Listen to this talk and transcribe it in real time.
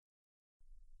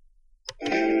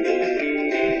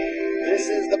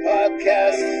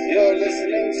podcast you're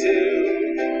listening to.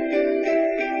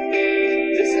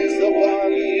 This is the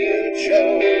one you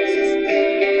chose.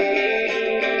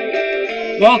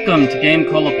 Welcome to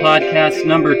GameCola Podcast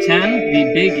number 10,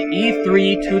 the big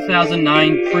E3 2009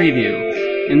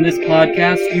 preview. In this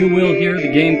podcast, you will hear the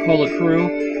GameCola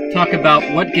crew talk about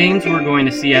what games we're going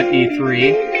to see at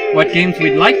E3, what games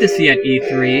we'd like to see at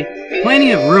E3,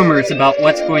 plenty of rumors about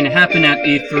what's going to happen at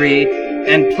E3,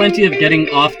 and plenty of getting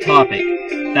off topic.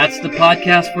 That's the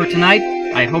podcast for tonight.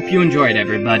 I hope you enjoyed,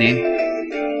 everybody.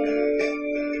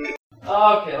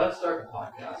 Okay, let's start the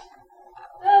podcast.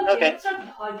 Okay, let's start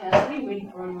the podcast. What are you waiting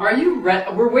for? Are you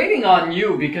We're waiting on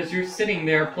you because you're sitting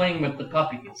there playing with the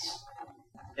puppies.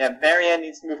 Yeah, Marianne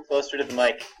needs to move closer to the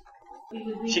mic.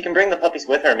 She can bring the puppies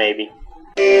with her, maybe.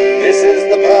 This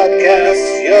is the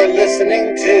podcast you're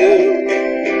listening to.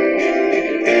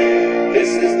 This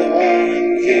is the one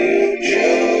you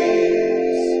chose.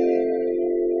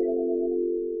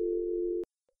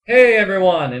 Hey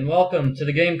everyone, and welcome to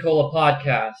the GameCola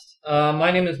Podcast.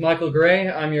 My name is Michael Gray.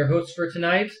 I'm your host for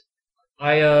tonight.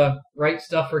 I write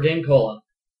stuff for GameCola.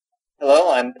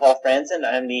 Hello, I'm Paul Franzen.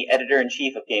 I'm the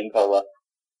editor-in-chief of GameCola.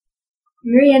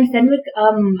 Marianne Fenwick,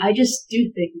 I just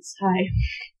do things. Hi.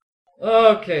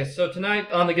 Okay, so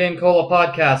tonight on the GameCola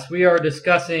Podcast, we are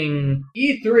discussing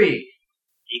E3.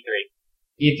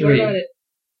 What about it?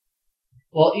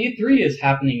 Well, E3 is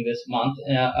happening this month,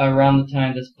 around the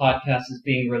time this podcast is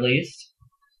being released.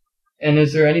 And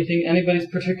is there anything anybody's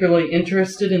particularly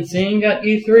interested in seeing at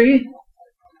E3?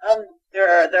 There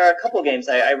are a couple games.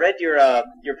 I read your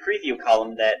preview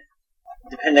column that,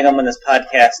 depending on when this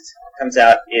podcast comes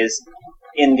out, is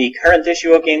in the current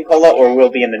issue of GameCola or will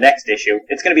be in the next issue.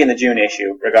 It's going to be in the June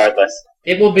issue, regardless.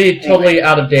 It will be totally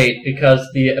out of date because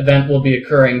the event will be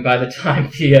occurring by the time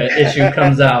the issue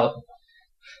comes out.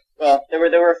 Well, there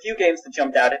were a few games that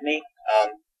jumped out at me.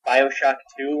 Bioshock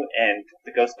 2 and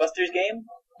the Ghostbusters game.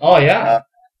 Oh, yeah.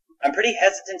 I'm pretty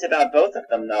hesitant about both of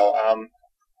them, though.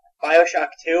 Bioshock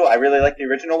 2, I really like the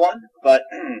original one, but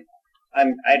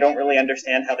I don't really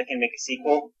understand how they can make a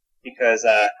sequel because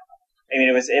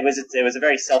it was a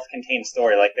very self-contained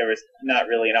story. Like, there was not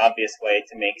really an obvious way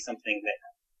to make something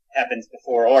that happens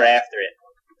before or after it.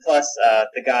 Plus,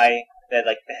 the guy that,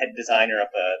 like, the head designer of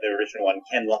the original one,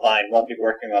 Ken Levine, won't be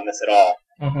working on this at all.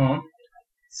 Uh-huh.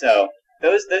 So,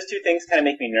 those two things kind of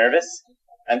make me nervous.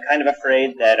 I'm kind of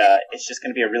afraid that it's just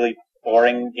going to be a really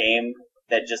boring game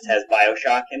that just has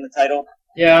Bioshock in the title.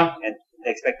 Yeah. And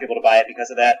they expect people to buy it because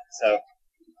of that. So,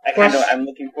 I'm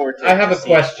looking forward to it. I have a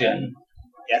question.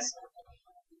 Yes?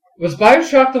 Was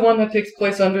Bioshock the one that takes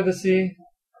place under the sea?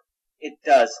 It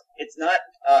does. It's not...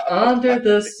 under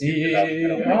the sea,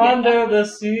 under the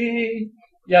sea.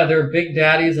 Yeah, there are big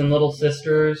daddies and little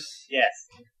sisters. Yes.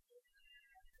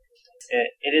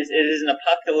 It is an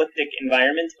apocalyptic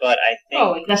environment, but I think...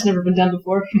 Oh, like that's never been done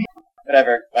before.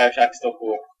 Whatever. Bioshock's still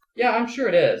cool. Yeah, I'm sure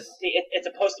it is. See, it's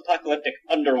a post-apocalyptic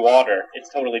underwater. It's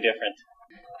totally different.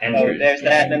 And so there's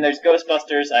that, and then there's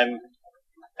Ghostbusters. I'm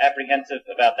apprehensive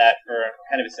about that for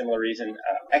kind of a similar reason.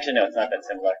 Actually, no, it's not that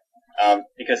similar.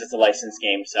 Because it's a licensed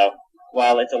game, so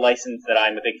while it's a license that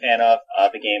I'm a big fan of,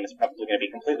 the game is probably going to be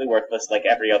completely worthless like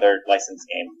every other licensed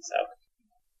game, so...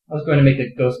 I was going to make a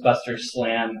Ghostbusters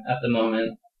slam at the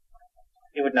moment.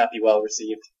 It would not be well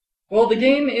received. Well, the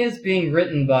game is being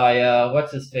written by,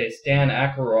 what's-his-face, Dan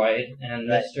Aykroyd and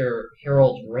Right. Mr.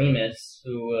 Harold Ramis,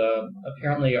 who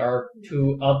apparently are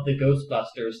two of the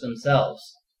Ghostbusters themselves.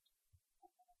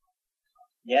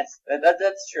 Yes,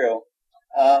 that's true.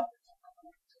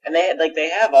 And they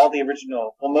have all the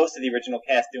original, well, most of the original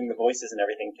cast doing the voices and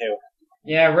everything, too.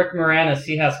 Yeah, Rick Moranis,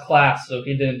 he has class, so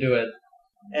he didn't do it.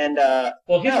 And,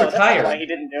 well, he's no, retired. That's not why he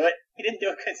didn't do it. He didn't do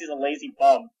it because he's a lazy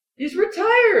bum. He's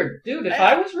retired! Dude, if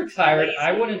I was retired,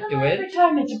 I wouldn't do it.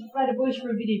 Retirement to provide a voice for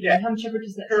a video game. Yeah. How much effort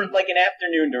does that For, take? like, an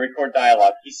afternoon to record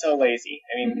dialogue. He's so lazy.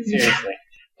 I mean, seriously.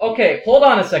 Okay, hold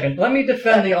on a second. Let me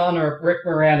defend the honor of Rick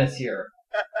Moranis here.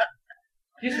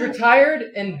 He's retired,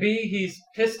 and B, he's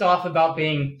pissed off about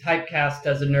being typecast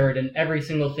as a nerd in every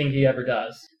single thing he ever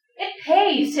does. It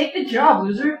pays! Take the job,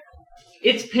 loser!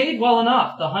 It's paid well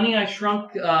enough. The Honey I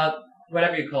Shrunk,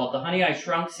 whatever you call it, the Honey I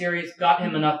Shrunk series got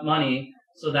him enough money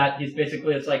so that he's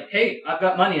basically, it's like, hey, I've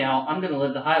got money now, I'm gonna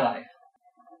live the high life.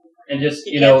 And just,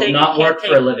 not work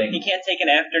for a living. He can't take an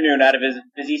afternoon out of his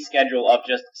busy schedule of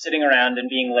just sitting around and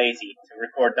being lazy to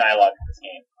record dialogue in this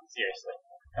game. Seriously.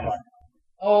 Come on.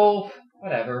 Oh,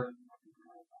 whatever.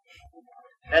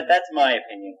 That's my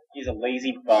opinion. He's a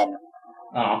lazy bum.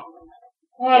 Oh.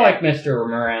 Well, I like Mr.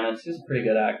 Moranis. He's a pretty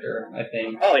good actor, I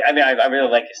think. Oh, I mean, I really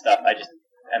like his stuff.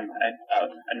 I'm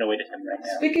annoyed at him right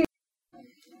now.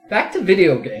 Back to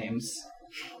video games.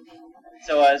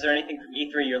 So, is there anything from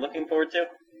E3 you're looking forward to?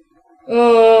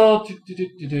 Oh,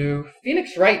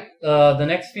 Phoenix Wright, the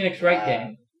next Phoenix Wright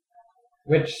game.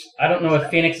 Which, I don't know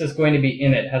if Phoenix is going to be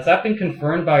in it. Has that been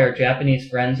confirmed by our Japanese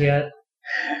friends yet?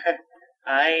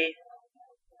 I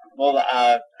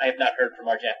have not heard from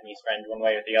our Japanese friend one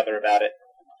way or the other about it.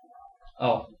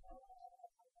 Oh.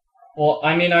 Well,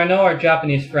 I mean, I know our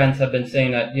Japanese friends have been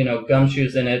saying that,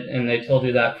 Gumshoe's in it, and they told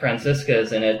you that Franziska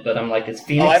is in it, but I'm like, is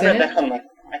Phoenix in it?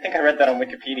 I think I read that on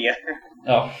Wikipedia.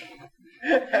 Oh.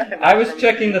 I was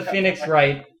checking the Phoenix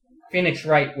Wright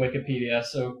Wikipedia,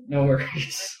 so no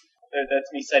worries.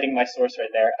 That's me citing my source right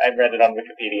there. I read it on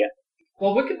Wikipedia.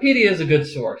 Well, Wikipedia is a good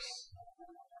source.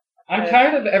 I'm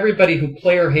tired of everybody who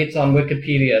player hates on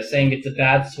Wikipedia saying it's a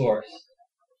bad source.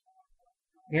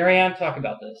 Marianne, talk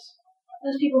about this.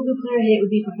 Those people who player hate would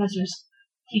be professors,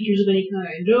 teachers of any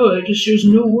kind. Oh, it just shows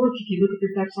no work if you look at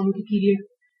your facts on Wikipedia.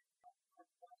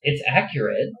 It's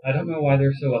accurate. I don't know why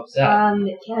they're so upset.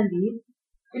 It can be.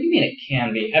 What do you mean it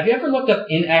can be? Have you ever looked up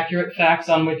inaccurate facts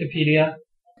on Wikipedia?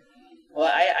 Well,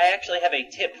 I actually have a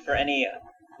tip for any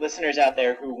listeners out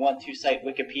there who want to cite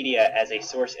Wikipedia as a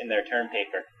source in their term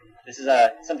paper. This is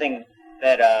something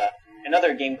that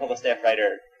another GameCola staff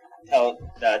writer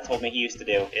told me he used to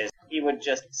do. Is he would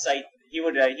just cite he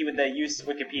would use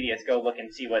Wikipedia to go look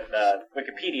and see what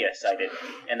Wikipedia cited,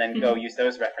 and then go use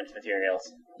those reference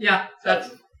materials. Yeah, that's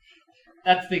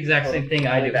the exact same thing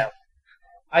I do.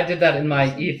 I did that in my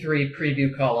E3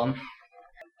 preview column.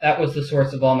 That was the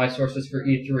source of all my sources for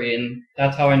E3, and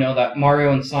that's how I know that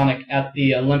Mario and Sonic at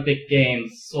the Olympic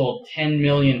Games sold 10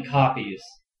 million copies.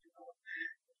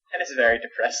 That is very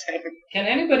depressing. Can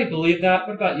anybody believe that?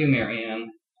 What about you,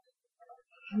 Marianne?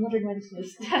 I'm wondering why this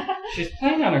is. She's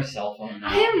playing on her cell phone now.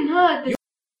 I am not.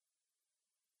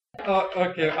 Oh,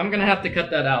 okay, I'm going to have to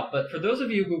cut that out. But for those of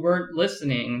you who weren't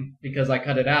listening because I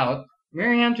cut it out,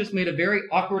 Marianne just made a very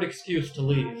awkward excuse to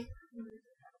leave.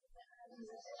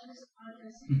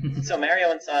 So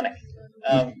Mario and Sonic.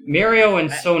 Mario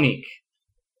and Sonic.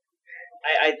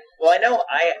 I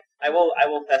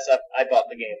will fess up. I bought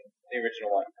the game, the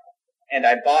original one, and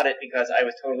I bought it because I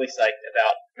was totally psyched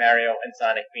about Mario and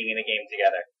Sonic being in a game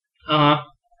together.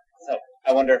 So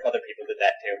I wonder if other people did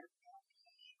that too.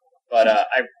 But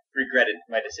I regretted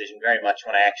my decision very much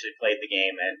when I actually played the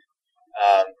game,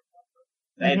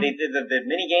 and they did the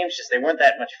mini games. Just they weren't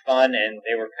that much fun, and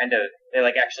they were they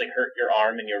actually hurt your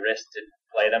arm and your wrist to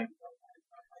play them.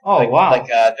 Oh, wow.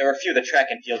 There were a few of the track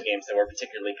and field games that were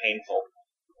particularly painful.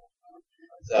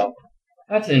 So.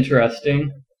 That's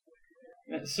interesting.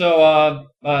 So,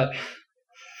 I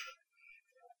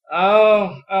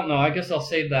don't know. I guess I'll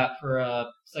save that for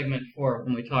segment 4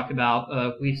 when we talk about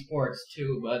Wii Sports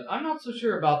too. But I'm not so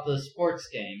sure about the sports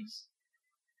games.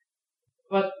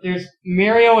 But there's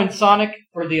Mario and Sonic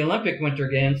for the Olympic Winter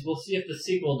Games. We'll see if the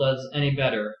sequel does any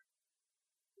better.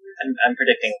 I'm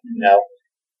predicting no.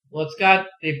 Well,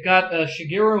 they've got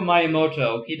Shigeru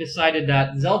Miyamoto. He decided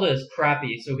that Zelda is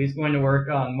crappy, so he's going to work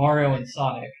on Mario and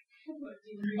Sonic.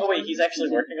 Oh wait, he's actually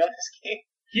working on this game?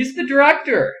 He's the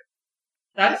director.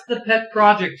 That's the pet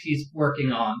project he's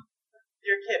working on.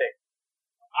 You're kidding.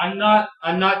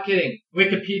 I'm not kidding.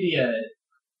 Wikipedia.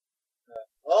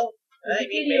 Well,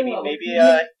 maybe he'll make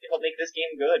this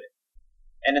game good.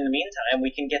 And in the meantime,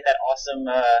 we can get that awesome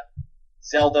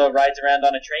Zelda rides around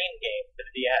on a train game for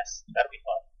the DS. That'll be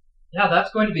fun. Yeah,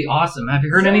 that's going to be awesome. Have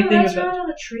you heard anything about? Zelda rides around on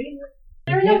a train?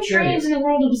 There are no trains in the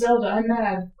world of Zelda. I'm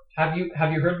mad. Have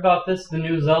you heard about this? The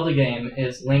new Zelda game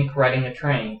is Link riding a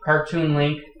train. Cartoon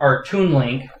Link, or Toon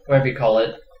Link, whatever you call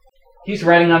it. He's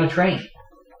riding on a train.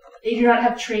 They do not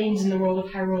have trains in the world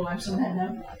of Hyrule. I'm so mad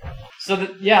now. So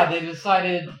they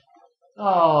decided.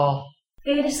 Oh.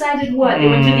 They decided what? They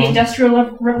went through the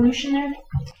Industrial Revolution there?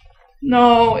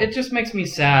 No, it just makes me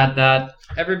sad that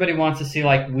everybody wants to see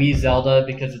Wii Zelda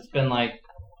because it's been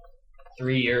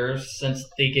 3 years since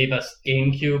they gave us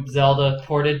GameCube Zelda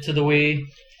ported to the Wii.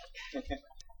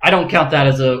 I don't count that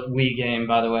as a Wii game,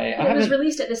 by the way. It was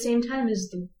released at the same time as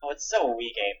the... Oh, it's still a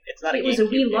Wii game. It's not a GameCube. It was a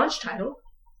Wii launch title.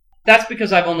 That's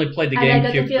because I've only played the GameCube version.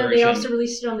 I got the feeling they also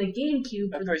released it on the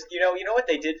GameCube. Of course, you know what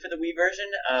they did for the Wii version?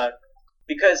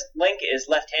 Because Link is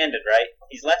left-handed, right?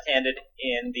 He's left-handed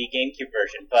in the GameCube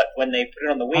version, but when they put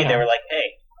it on the Wii, they were like,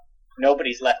 hey,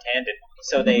 nobody's left-handed.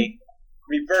 So they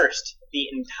reversed the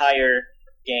entire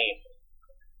game.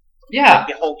 Yeah.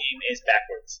 The whole game is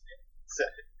backwards.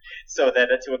 So that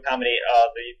to accommodate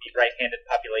the right-handed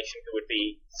population who would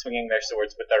be swinging their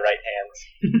swords with their right hands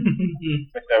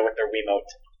with their Wiimote.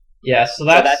 Yeah, so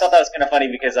I thought that was kind of funny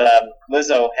because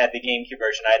Lizzo had the GameCube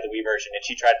version, I had the Wii version, and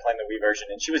she tried playing the Wii version,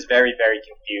 and she was very, very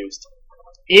confused.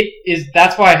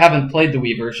 That's why I haven't played the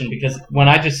Wii version, because when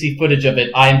I just see footage of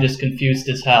it, I am just confused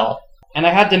as hell. And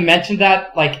I had to mention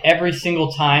that, like, every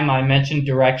single time I mentioned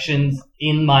directions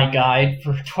in my guide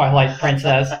for Twilight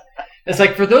Princess. It's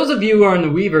like, for those of you who are in the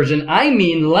Wii version, I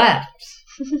mean left.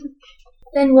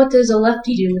 Then what does a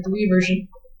lefty do with the Wii version?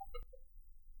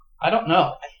 I don't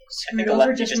know. I think a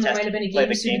lefty just has might to have been a play game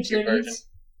the suited to GameCube their version. needs.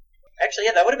 Actually,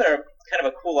 yeah, that would have been kind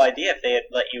of a cool idea if they had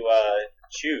let you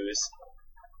choose.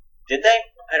 Did they?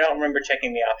 I don't remember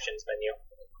checking the options menu.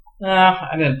 No,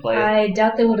 I didn't play it. I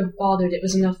doubt they would have bothered. It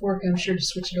was enough work, I'm sure, to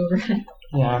switch it over.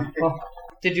 Yeah. Well,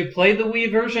 did you play the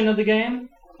Wii version of the game,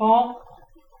 Paul?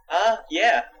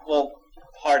 Yeah. Well,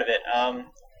 part of it.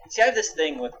 See, I have this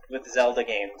thing with Zelda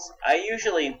games. I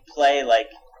usually play, like,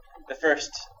 the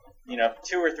first,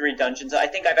 2 or 3 dungeons. I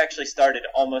think I've actually started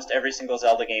almost every single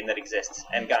Zelda game that exists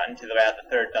and gotten to about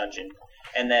the 3rd dungeon.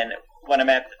 And then when I'm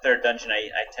at the 3rd dungeon, I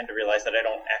tend to realize that I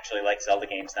don't actually like Zelda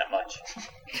games that much.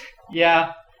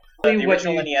 Yeah. The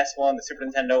original NES one, the Super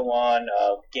Nintendo one,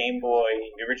 Game Boy,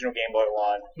 the original Game Boy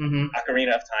one,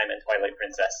 Ocarina of Time, and Twilight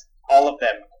Princess. All of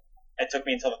them. It took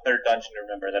me until the 3rd dungeon to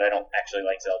remember that I don't actually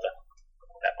like Zelda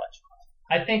that much.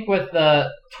 I think with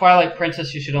Twilight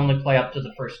Princess, you should only play up to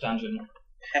the 1st dungeon.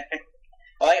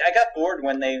 Well, I got bored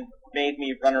when they made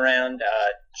me run around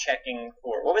checking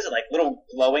for, what was it, like little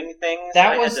glowing things?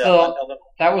 That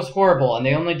was horrible, and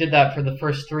they only did that for the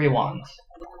first 3 ones.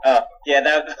 Oh,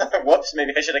 yeah, whoops,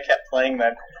 maybe I should have kept playing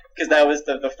then, because that was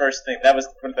the first thing, that was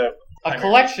the... A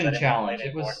collection challenge,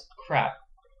 it was crap.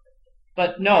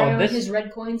 But no, this... his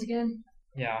red coins again?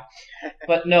 Yeah.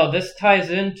 But no, this ties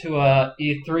into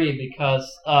E3 because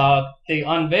they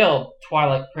unveiled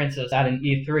Twilight Princess at an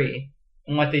E3.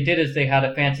 And what they did is they had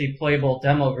a fancy playable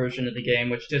demo version of the game,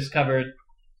 which just covered,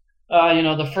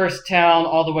 the first town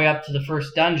all the way up to the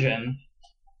 1st dungeon.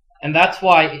 And that's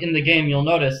why in the game you'll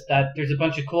notice that there's a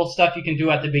bunch of cool stuff you can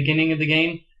do at the beginning of the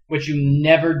game, which you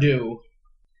never do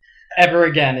ever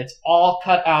again. It's all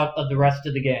cut out of the rest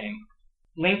of the game.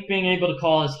 Link being able to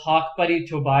call his hawk buddy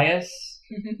Tobias.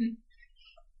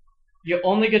 You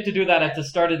only get to do that at the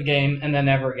start of the game and then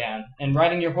never again. And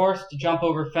riding your horse to jump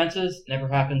over fences never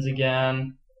happens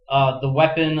again. The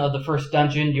weapon of the 1st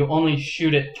dungeon, you only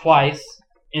shoot it twice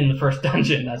in the 1st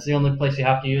dungeon. That's the only place you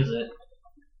have to use it.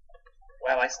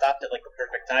 Wow, I stopped at like the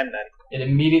perfect time then. It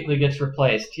immediately gets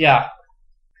replaced, yeah.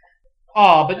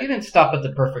 Oh, but you didn't stop at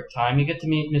the perfect time. You get to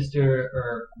meet Mr.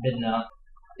 Midna.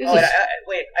 I hung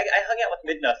out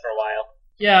with Midna for a while.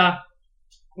 Yeah.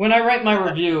 When I write my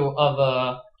review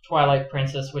of Twilight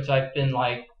Princess, which I've been,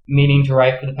 meaning to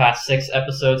write for the past 6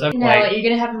 episodes, you're going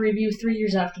to have a review 3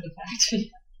 years after the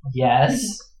fact.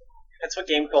 Yes. That's what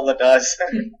GameCola does.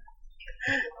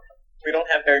 We don't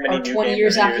have very many new 20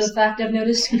 years after the fact, I've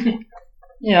noticed.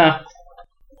 Yeah.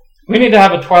 We need to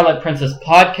have a Twilight Princess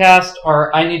podcast,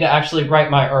 or I need to actually write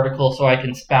my article so I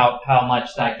can spout how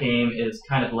much that game is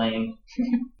kind of lame.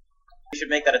 We should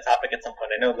make that a topic at some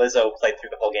point. I know Lizzo played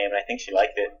through the whole game, and I think she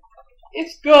liked it.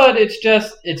 It's good,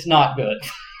 it's not good.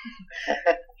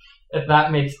 If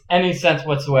that makes any sense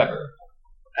whatsoever.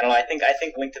 I don't know, I think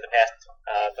Link to the Past,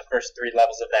 the first 3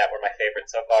 levels of that were my favorite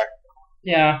so far.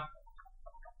 Yeah.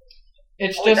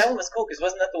 That one was cool, because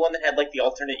wasn't that the one that had, the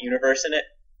alternate universe in it?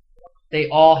 They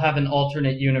all have an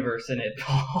alternate universe in it.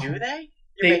 Do they?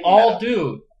 They all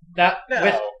do.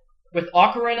 No. With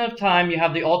Ocarina of Time, you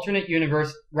have the alternate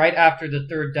universe right after the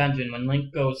 3rd dungeon, when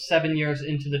Link goes 7 years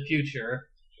into the future,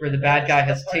 where the bad guy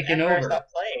has taken over. I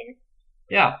stopped playing.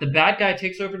 Yeah, the bad guy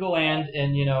takes over the land,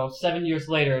 and, 7 years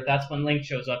later, that's when Link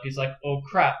shows up. He's like, oh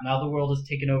crap, now the world is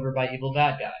taken over by evil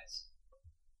bad guys.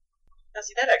 Now,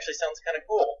 see, that actually sounds kind of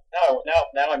cool.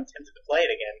 Now I'm tempted to play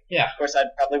it again. Yeah. Of course, I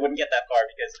probably wouldn't get that far,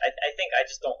 because I think I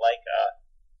just don't like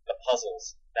the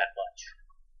puzzles that much.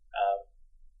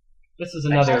 This is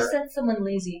another... I just said someone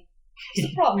lazy. What's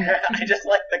the problem? I just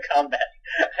like the combat.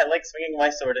 I like swinging my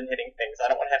sword and hitting things. I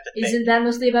don't want to have to think. Isn't that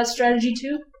mostly about strategy,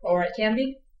 too? Or it can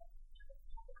be?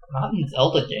 Not in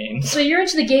Zelda games. So you're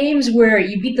into the games where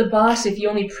you beat the boss if you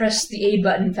only press the A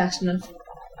button fast enough?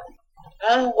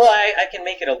 Well, I can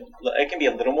make it it can be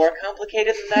a little more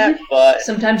complicated than that, but...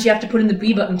 Sometimes you have to put in the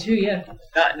B button, too, yeah.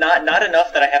 Not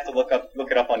enough that I have to look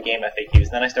it up on game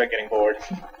FAQs, then I start getting bored.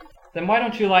 Then why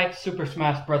don't you like Super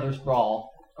Smash Bros.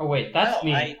 Brawl? Oh wait, that's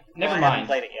me. Never mind. I haven't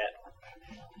played it yet.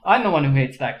 I'm the one who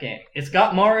hates that game. It's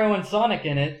got Mario and Sonic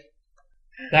in it.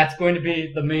 That's going to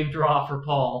be the main draw for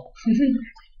Paul.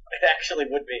 It actually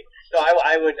would be. No,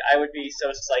 I would be so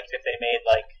psyched if they made,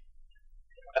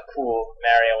 a cool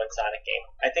Mario and Sonic game.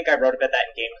 I think I wrote about that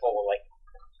in GameCola,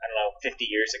 50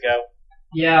 years ago.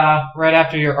 Yeah, right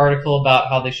after your article about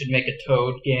how they should make a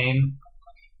Toad game.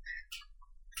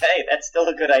 Hey, that's still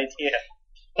a good idea.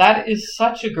 That is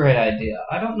such a great idea.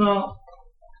 I don't know.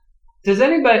 Does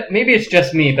anybody... Maybe it's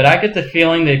just me, but I get the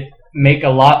feeling they make a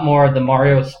lot more of the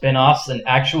Mario spin-offs than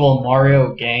actual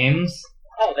Mario games.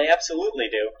 Oh, they absolutely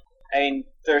do. I mean,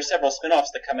 there are several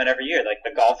spin-offs that come out every year, like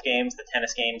the golf games, the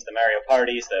tennis games, the Mario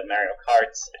parties, the Mario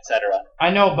Karts, etc. I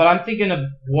know, but I'm thinking of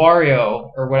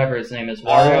Wario, or whatever his name is,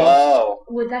 Wario. Oh.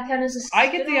 Would that count as a I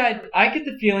get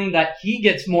the feeling that he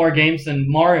gets more games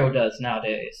than Mario does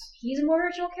nowadays. He's a more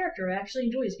original character. I actually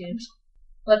enjoy his games.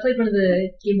 Well, I played one of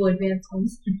the Game Boy Advance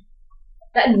ones.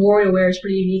 That and WarioWare is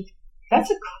pretty unique. That's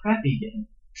a crappy game.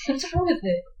 What's wrong with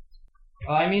it?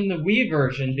 I mean the Wii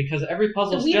version, because every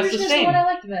puzzle's The Wii just version the is same. the one I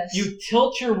like the best. You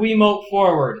tilt your Wiimote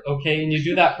forward, okay, and you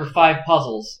do that for 5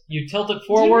 puzzles. You tilt it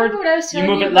forward, Do you remember what I was you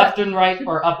telling move you it about... left and right,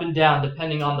 or up and down,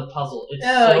 depending on the puzzle. It's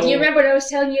do you remember what I was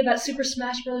telling you about Super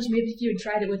Smash Bros? Maybe if you had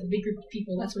tried it with a big group of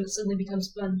people, that's when it suddenly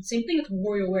becomes fun. Same thing with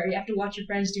WarioWare. You have to watch your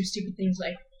friends do stupid things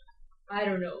like, I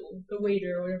don't know, the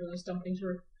waiter or whatever those dumb things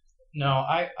were. No,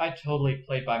 I totally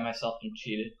played by myself and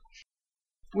cheated.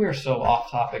 We're so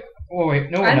off topic. Oh wait,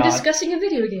 no we're I'm not. discussing a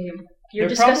video game. You're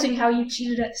They're discussing how you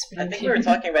cheated at this video I think game. we were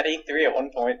talking about E3 at one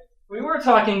point. We were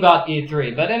talking about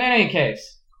E3, but in any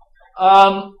case,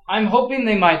 I'm hoping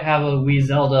they might have a Wii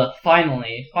Zelda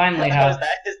finally have. Is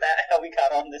that how we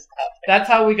got on this topic? That's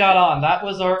how we got on. That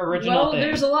was our original thing.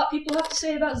 There's a lot people have to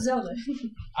say about Zelda.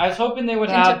 I was hoping they would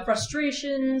Into have.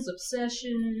 frustrations,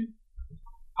 obsession.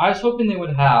 I was hoping they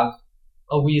would have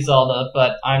a Wii Zelda,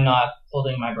 but I'm not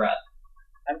holding my breath.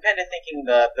 I'm kind of thinking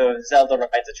the Zelda Rides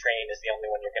a Train is the only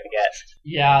one you're going to get.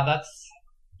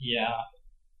 Yeah.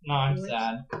 No, I'm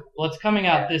sad. Well, it's coming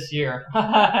out this year.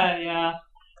 Yeah.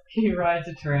 He rides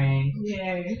a train.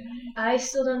 Yay. I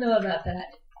still don't know about that.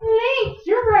 Link,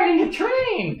 you're riding a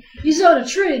train! He's on a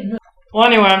train! Well,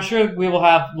 anyway, I'm sure we will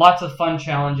have lots of fun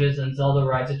challenges in Zelda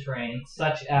Rides a Train,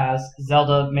 such as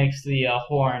Zelda makes the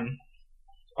horn,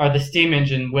 or the steam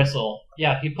engine whistle.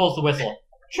 Yeah, he pulls the whistle.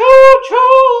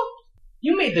 Choo-choo!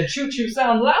 You made the choo-choo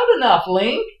sound loud enough,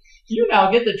 Link! You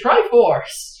now get the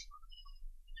Triforce!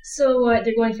 So,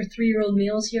 they're going for 3-year-old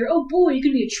males here. Oh boy, you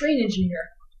can be a train engineer.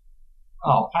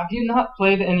 Oh, have you not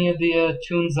played any of the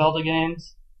Toon Zelda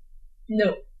games?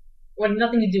 No. Well,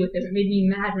 nothing to do with it. It made me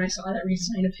mad when I saw that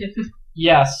redesign of him.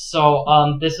 Yes, so,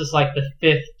 this is like the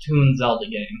 5th Toon Zelda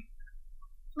game.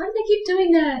 Why do they keep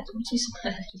doing that? It makes me so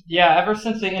mad. Yeah, ever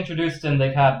since they introduced him,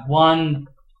 they've had one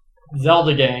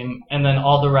Zelda game, and then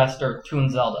all the rest are Toon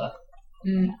Zelda.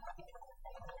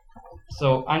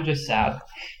 So, I'm just sad.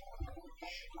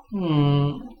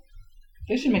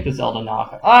 They should make a Zelda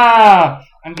knockoff.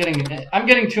 I'm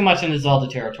getting too much into Zelda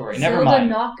territory. Never mind.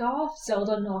 Zelda knockoff?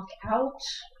 Zelda knockout?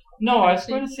 No, I was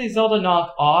going to say Zelda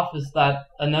knockoff is that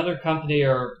another company,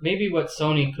 or maybe what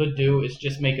Sony could do, is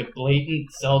just make a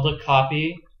blatant Zelda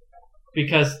copy.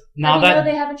 Because now that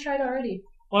they haven't tried already.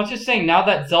 Well, I was just saying, now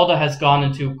that Zelda has gone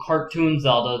into cartoon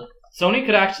Zelda, Sony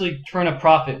could actually turn a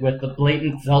profit with the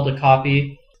blatant Zelda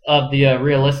copy of the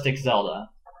realistic Zelda.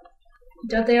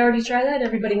 Don't they already try that?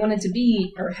 Everybody wanted to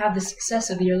be, or have the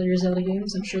success of the earlier Zelda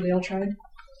games. I'm sure they all tried.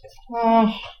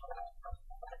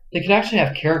 They could actually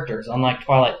have characters, unlike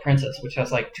Twilight Princess, which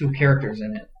has like 2 characters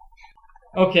in it.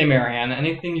 Okay, Marianne,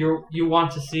 anything you want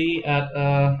to see at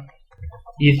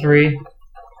E3?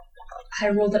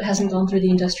 Hyrule that hasn't gone through the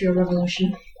Industrial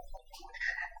Revolution.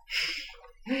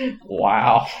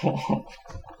 Wow.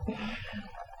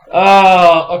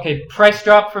 Oh, okay. Price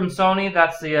drop from Sony.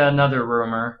 That's the another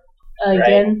rumor.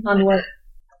 Again, on what?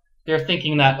 They're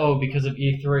thinking that because of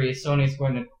E3, Sony's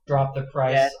going to drop the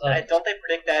price. Yeah, don't they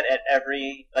predict that at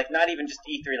every, not even just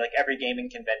E3, every gaming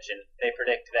convention? They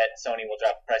predict that Sony will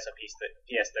drop the price of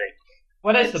PS3.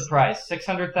 What is the price?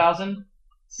 600,000?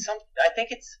 I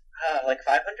think it's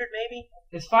 500 maybe.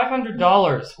 It's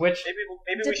 $500, which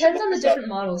maybe depends on the different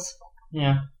models.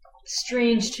 Yeah.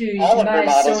 Strange too. All of their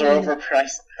models are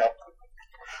overpriced though.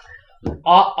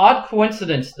 Odd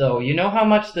coincidence, though. You know how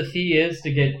much the fee is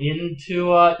to get into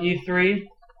E3?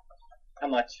 How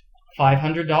much?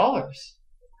 $500. Wow.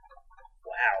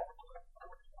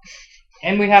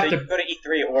 And we have so to you can go to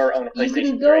E3 or own a PlayStation 3. You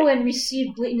can go and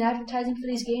receive blatant advertising for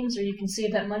these games, or you can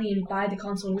save that money and buy the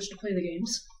console in which to play the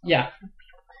games. Yeah.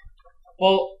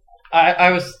 Well, I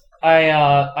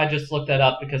just looked that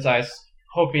up because I was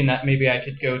hoping that maybe I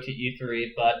could go to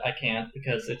E3, but I can't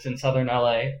because it's in Southern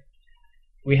LA.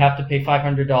 We have to pay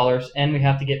 $500, and we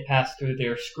have to get passed through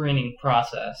their screening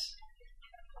process.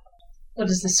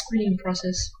 What is the screening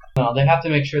process? No, they have to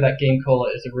make sure that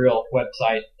GameCola is a real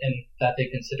website and that they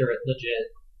consider it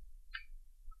legit.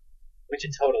 Which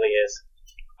it totally is.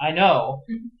 I know.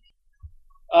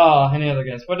 Oh, any other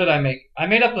games? What did I make? I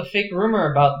made up a fake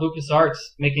rumor about LucasArts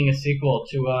making a sequel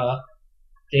to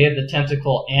Day of the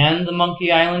Tentacle and the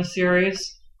Monkey Island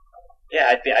series. Yeah,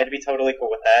 I'd be totally cool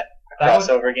with that. A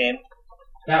crossover game.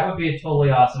 That would be a totally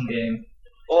awesome game.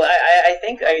 Well, I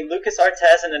think LucasArts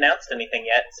hasn't announced anything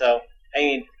yet, so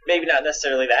maybe not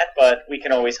necessarily that, but we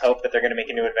can always hope that they're going to make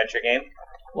a new adventure game.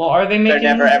 Well, are they making?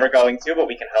 They're never ever going to, but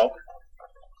we can hope.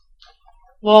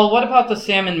 Well, what about the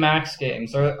Sam and Max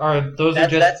games? Are those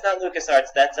just? That's not LucasArts.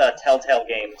 That's Telltale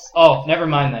Games. Oh, never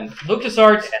mind then.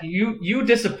 LucasArts, you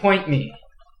disappoint me.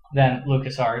 Then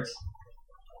LucasArts.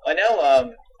 I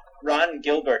know Ron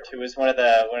Gilbert, who was one of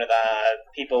the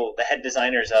people, the head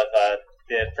designers of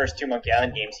the first two Monkey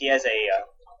Island games. He has a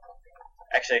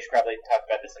actually I should probably talk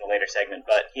about this in a later segment,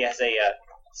 but he has a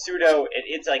pseudo.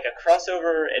 It's like a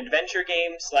crossover adventure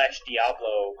game /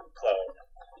 Diablo clone.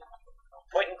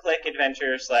 Point and click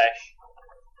adventure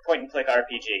 / point and click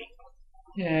RPG.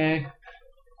 Yay.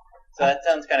 So that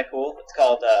sounds kind of cool. It's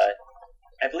called,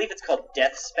 I believe it's called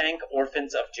Death Spank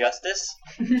Orphans of Justice.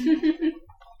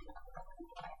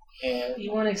 And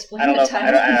you want to explain I don't the know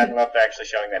title? I don't know if they're actually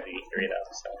showing that at E3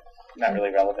 though, so not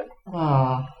really relevant.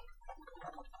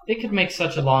 They could make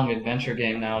such a long adventure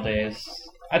game nowadays.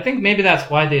 I think maybe that's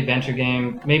why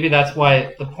that's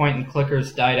why the point and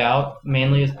clickers died out,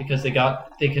 mainly is because they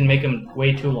can make them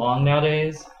way too long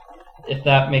nowadays, if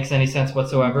that makes any sense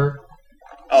whatsoever.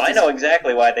 Oh, I know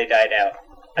exactly why they died out.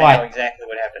 Why? I know exactly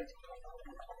what happened.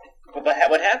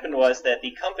 What happened was that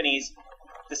the companies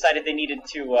decided they needed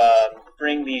to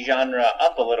bring the genre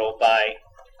up a little by,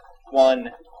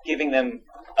 one, giving them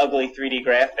ugly 3D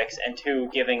graphics, and two,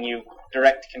 giving you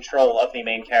direct control of the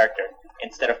main character.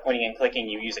 Instead of pointing and clicking,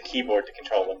 you use a keyboard to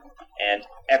control them. And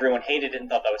everyone hated it and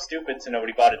thought that was stupid, so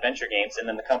nobody bought adventure games. And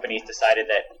then the companies decided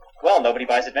that, well, nobody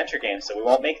buys adventure games, so we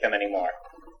won't make them anymore.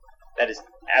 That is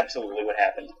absolutely what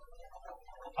happened.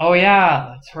 Oh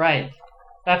yeah, that's right.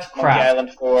 That's crap. Monkey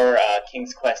Island 4,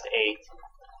 King's Quest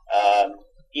 8,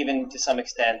 even to some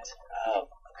extent, oh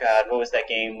god, what was that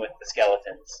game with the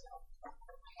skeletons?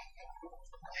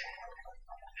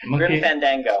 Grim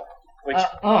Fandango. Which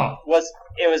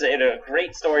was a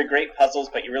great story, great puzzles,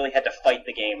 but you really had to fight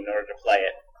the game in order to play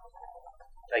it.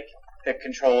 Like, the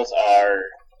controls are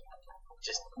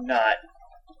just not...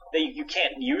 You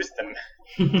can't use them.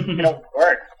 They don't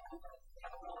work.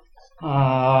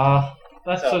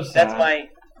 That's so sad. That's my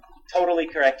totally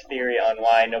correct theory on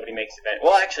why nobody makes adventure...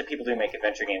 Well, actually, people do make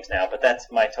adventure games now, but that's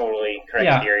my totally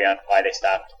correct theory on why they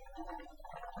stopped.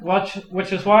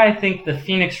 Which is why I think the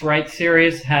Phoenix Wright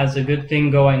series has a good thing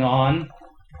going on.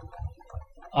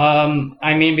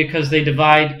 Because they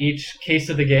divide each case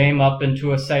of the game up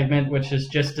into a segment which is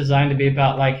just designed to be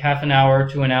about like half an hour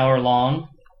to an hour long.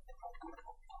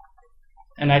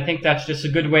 And I think that's just a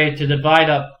good way to divide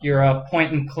up your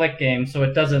point-and-click game so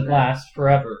it doesn't last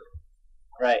forever.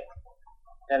 Right.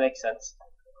 That makes sense.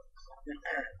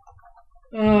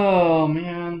 Oh,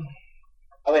 man.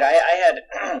 Oh wait, I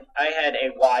had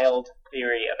a wild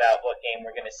theory about what game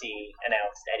we're going to see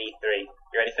announced at E3.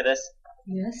 You ready for this?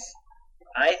 Yes.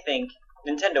 I think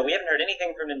Nintendo. We haven't heard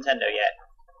anything from Nintendo yet.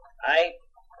 I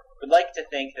would like to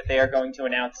think that they are going to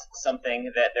announce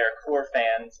something that their core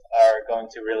fans are going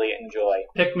to really enjoy.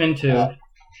 Pikmin 2.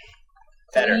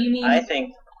 Better. So I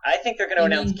think they're going to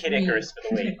announce Kid Icarus for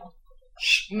the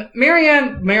Wii.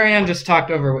 Marianne just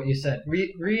talked over what you said.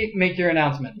 Make your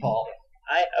announcement, Paul.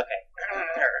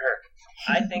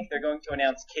 I think they're going to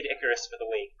announce Kid Icarus for the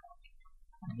Wii.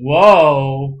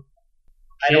 Whoa.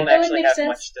 I don't actually have sense.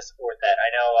 much to support that.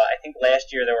 I know. I think last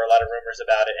year there were a lot of rumors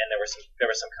about it, and there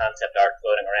was some concept art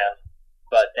floating around.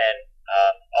 But then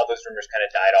all those rumors kind of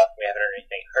died off. We haven't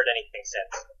heard anything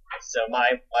since. So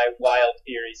my wild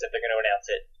theory is that they're going to announce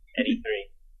it at E3,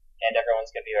 and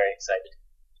everyone's going to be very excited.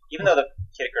 Even though the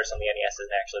Kid Icarus on the NES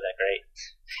isn't actually that great.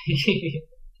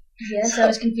 Yes, I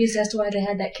was confused as to why they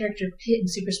had that character Pit in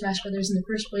Super Smash Bros. In the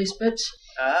first place, but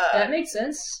that makes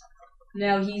sense.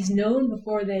 Now, he's known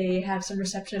before they have some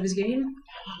reception of his game.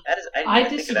 I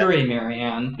disagree,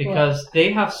 Marianne, because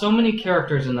they have so many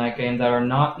characters in that game that are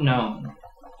not known.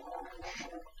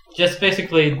 Just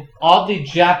basically all the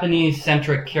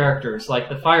Japanese-centric characters, like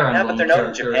the Fire Emblem but they're known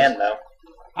in characters. Japan, though.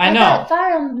 I know.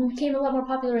 Fire Emblem became a lot more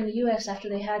popular in the U.S. after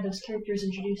they had those characters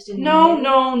introduced in.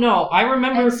 No. I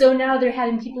remember. And so now they're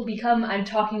having people become. I'm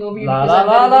talking over you. La because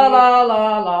la I'm la la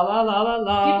la la la la la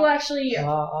la. People actually,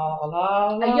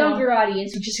 a younger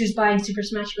audience, who's buying Super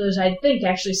Smash Bros. I think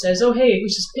actually says, "Oh hey,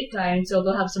 who's this Pit guy?" And so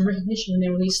they'll have some recognition when they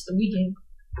release the Wii game.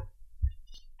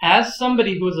 As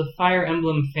somebody who was a Fire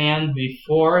Emblem fan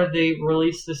before they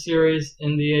released the series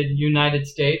in the United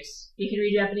States, You can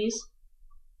read Japanese?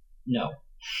 no.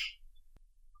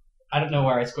 I don't know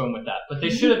where I was going with that, but they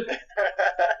should have...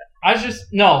 I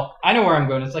know where I'm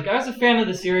going. It's like, I was a fan of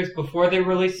the series before they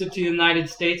released it to the United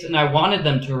States, and I wanted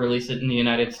them to release it in the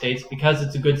United States because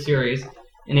it's a good series,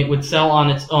 and it would sell on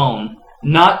its own.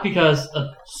 Not because of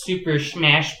Super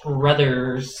Smash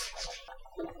Brothers.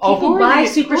 People buy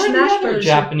Super Smash Bros.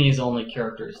 Japanese-only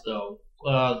characters, though.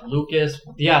 Lucas,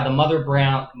 the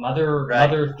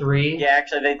Mother 3. Yeah,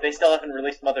 actually, they still haven't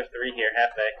released Mother 3 here, have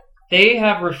they? They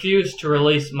have refused to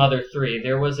release Mother 3.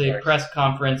 There was a press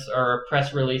conference or a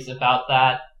press release about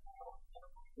that.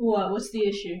 What? What's the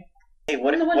issue? Hey,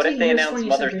 what if they announced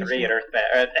Mother 3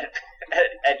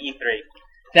 at E3?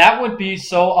 That would be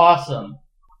so awesome.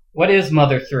 What is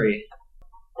Mother 3?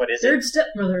 What is Third it?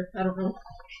 Stepmother. I don't know.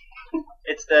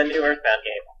 It's the new Earthbound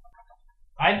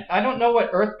game. I don't know what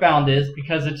Earthbound is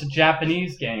because it's a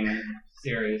Japanese game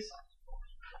series.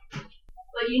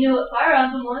 But you know what Fire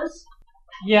Emblem was?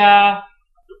 Yeah,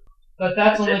 but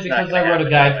that's only It's because not I gonna wrote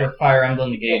a happen guide for Fire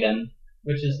Emblem Gaiden,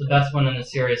 which is the best one in the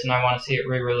series, and I want to see it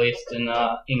re-released in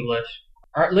English.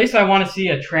 Or at least I want to see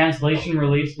a translation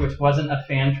released which wasn't a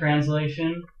fan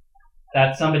translation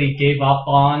that somebody gave up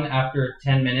on after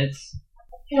 10 minutes.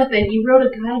 What then? You wrote a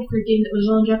guide for a game that was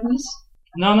all in Japanese?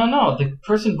 No. The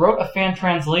person wrote a fan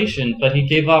translation, but he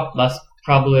gave up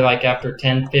probably like after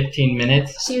 10, 15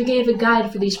 minutes. So you gave a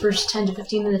guide for these first 10 to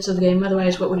 15 minutes of the game,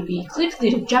 otherwise what would it be? Click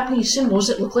the Japanese symbols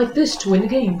that look like this to win the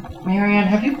game. Marianne,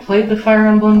 have you played the Fire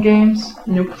Emblem games?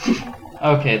 Nope.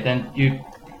 Okay, then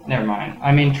never mind.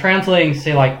 I mean, translating,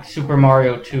 say, like Super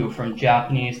Mario 2 from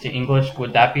Japanese to English,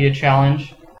 would that be a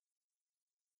challenge?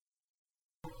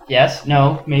 Yes?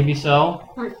 No? Maybe so?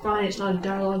 Alright, fine, it's not a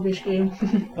dialogue-based game.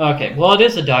 Okay, well, it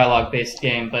is a dialogue-based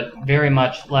game, but very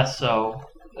much less so.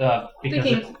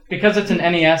 Because it's an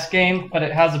NES game, but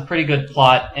it has a pretty good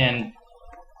plot, and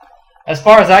as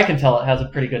far as I can tell, it has a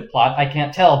pretty good plot. I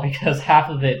can't tell because half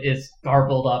of it is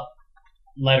garbled up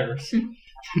letters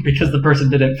because the person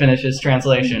didn't finish his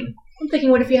translation. I'm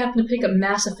thinking, what if you happened to pick up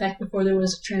Mass Effect before there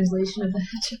was a translation of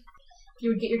that? You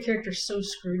would get your character so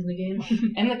screwed in the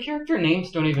game. And the character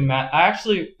names don't even matter.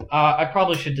 I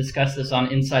probably should discuss this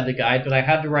on Inside the Guide, but I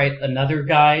had to write another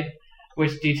guide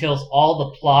which details all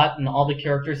the plot and all the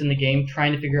characters in the game,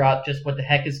 trying to figure out just what the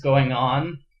heck is going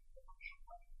on.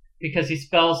 Because he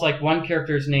spells like one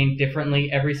character's name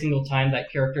differently every single time that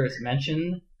character is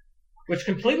mentioned, which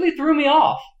completely threw me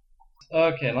off.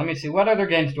 Okay, let me see. What other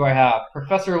games do I have?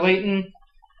 Professor Layton.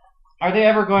 Are they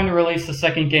ever going to release the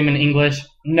second game in English?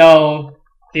 No.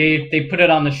 They put it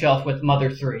on the shelf with Mother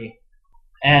 3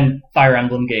 and Fire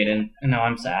Emblem Gaiden, and now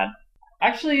I'm sad.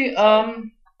 Actually,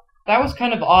 that was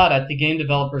kind of odd at the Game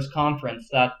Developers Conference,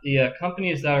 that the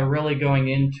companies that are really going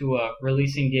into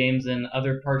releasing games in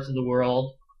other parts of the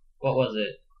world, what was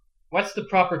it? What's the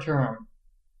proper term?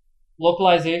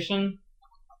 Localization?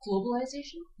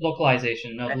 Globalization?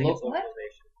 Localization. No, I think it's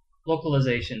localization.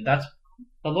 Localization. That's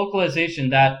the localization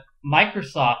that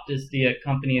Microsoft is the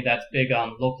company that's big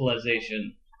on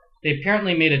localization. They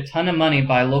apparently made a ton of money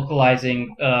by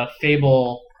localizing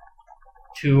Fable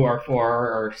 2 or 4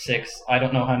 or 6. I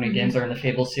don't know how many games are in the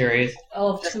Fable series.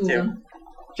 Oh, two.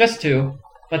 Just 2.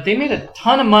 But they made a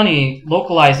ton of money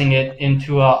localizing it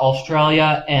into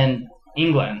Australia and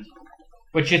England.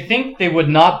 Which you think they would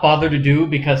not bother to do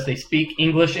because they speak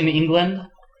English in England?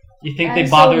 You think they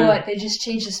bother? So what? They just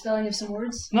changed the spelling of some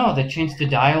words? No, they changed the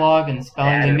dialogue and the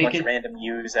spelling. Yeah, they a make bunch it of random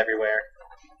U's everywhere.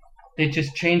 They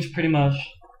just changed pretty much.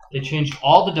 They changed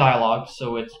all the dialogue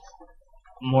so it's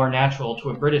more natural to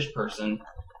a British person.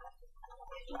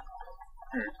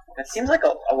 It seems like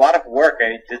a lot of work.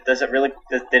 Does it really?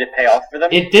 Did it pay off for them?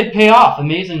 It did pay off,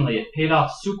 amazingly. It paid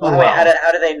off super well. Wait,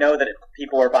 how do they know that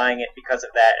people were buying it because of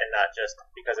that and not just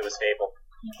because it was Fable?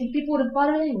 I think people would have bought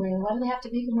it anyway. Why do they have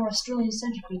to make it more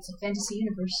Australian-centric? It's a fantasy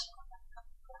universe.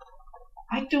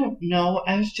 I don't know.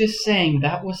 I was just saying,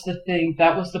 that was the thing.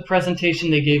 That was the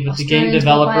presentation they gave at the Game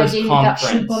Developers Conference.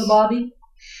 I'm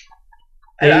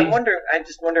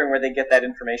just wondering where they get that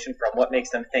information from. What makes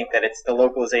them think that it's the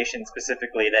localization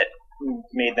specifically that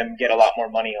made them get a lot more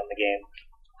money on the game?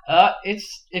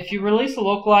 It's if you release a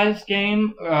localized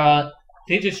game,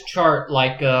 they just chart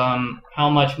like how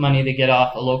much money they get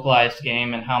off a localized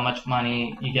game and how much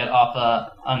money you get off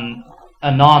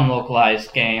a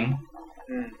non-localized game.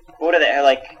 What are they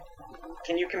like?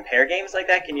 Can you compare games like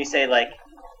that? Can you say like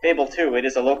Fable 2, it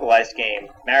is a localized game.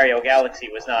 Mario Galaxy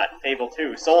was not. Fable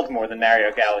 2 sold more than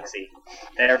Mario Galaxy.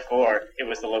 Therefore, it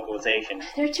was the localization.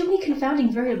 There are too many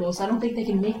confounding variables. I don't think they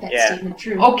can make that statement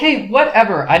true. Okay,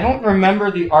 whatever. I don't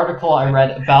remember the article I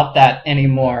read about that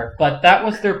anymore, but that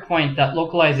was their point, that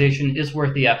localization is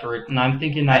worth the effort, and I'm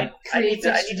thinking that... I need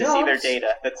to see their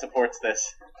data that supports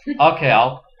this. Okay,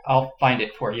 I'll find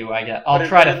it for you, I guess. I'll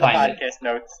try to find it. Podcast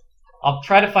notes. I'll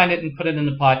try to find it and put it in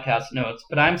the podcast notes.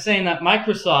 But I'm saying that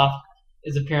Microsoft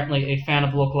is apparently a fan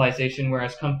of localization,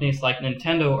 whereas companies like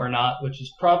Nintendo are not, which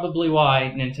is probably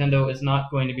why Nintendo is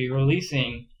not going to be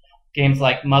releasing games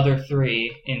like Mother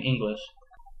 3 in English.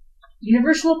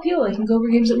 Universal appeal. I can go over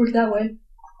games that work that way.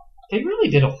 They really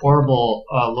did a horrible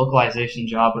localization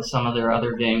job with some of their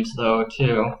other games, though,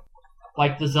 too.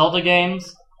 Like the Zelda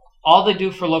games, all they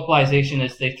do for localization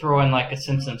is they throw in like a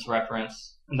Simpsons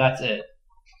reference, and that's it.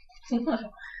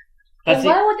 Well,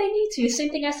 why would they need to? Same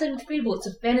thing I said with Fable. It's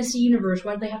a fantasy universe.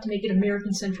 Why do they have to make it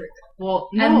American-centric? Well,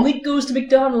 no. And Link goes to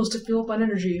McDonald's to fill up on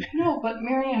energy. No, but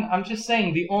Marianne, I'm just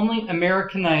saying, the only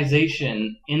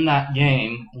Americanization in that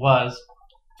game was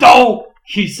 "Do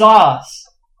he sauce,"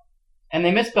 and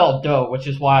they misspelled "dough," which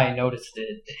is why I noticed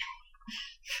it.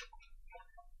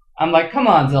 I'm like, come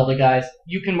on, Zelda guys,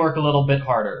 you can work a little bit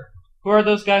harder. Who are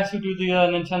those guys who do the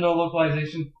Nintendo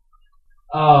localization?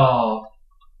 Oh.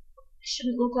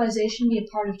 Shouldn't localization be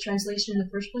a part of translation in the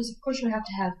first place? Of course you have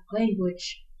to have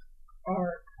language or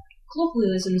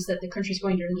colloquialisms that the country's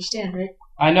going to understand, right?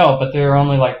 I know, but there are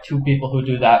only like 2 people who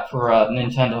do that for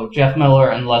Nintendo, Jeff Miller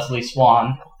and Leslie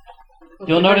Swan.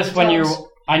 Okay, You'll notice when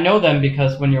I know them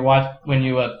because when you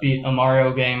beat a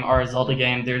Mario game or a Zelda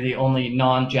game, they're the only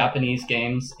non-Japanese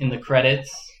games in the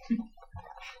credits.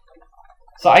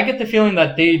 So I get the feeling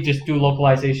that they just do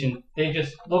localization.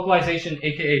 Localization,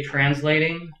 aka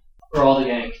translating, for all the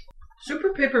games.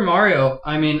 Super Paper Mario,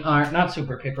 not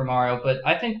Super Paper Mario, but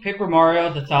I think Paper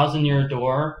Mario, the Thousand Year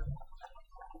Door,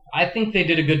 I think they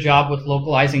did a good job with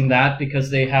localizing that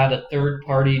because they had a third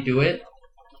party do it.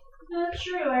 That's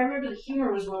true. I remember the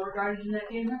humor was well regarded in that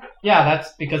game. Yeah,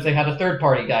 that's because they had a third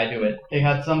party guy do it. They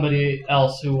had somebody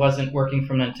else who wasn't working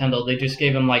from Nintendo. They just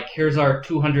gave him here's our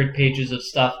 200 pages of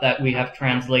stuff that we have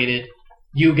translated.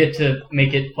 You get to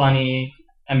make it funny,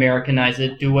 Americanize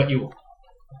it, do what you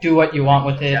want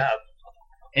with it. Job.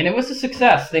 And it was a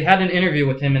success. They had an interview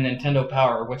with him in Nintendo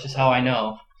Power, which is how I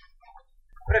know.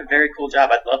 What a very cool job.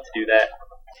 I'd love to do that.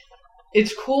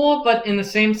 It's cool, but in the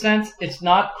same sense, it's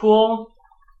not cool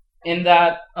in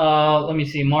that, let me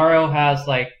see, Mario has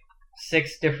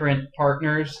 6 different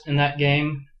partners in that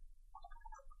game.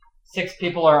 6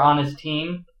 people are on his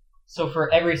team. So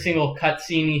for every single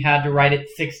cutscene, he had to write it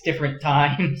 6 different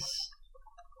times.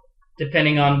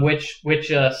 Depending on which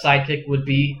sidekick would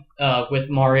be with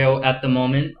Mario at the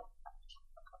moment.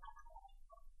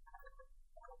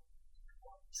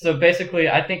 So basically,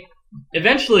 I think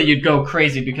eventually you'd go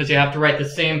crazy because you have to write the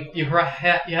same. You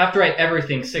have to write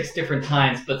everything 6 different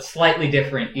times, but slightly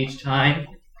different each time.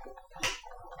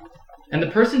 And the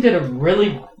person did a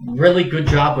really, really good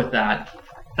job with that.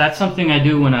 That's something I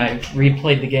do when I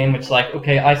replayed the game. It's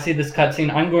okay, I see this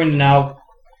cutscene. I'm going to now.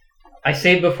 I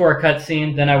save before a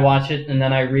cutscene, then I watch it, and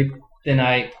then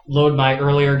I load my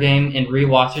earlier game and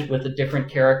rewatch it with a different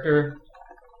character.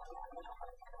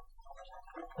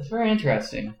 It's very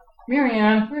interesting.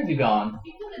 Marianne, where have you gone?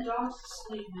 You put the dogs to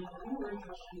sleep, man.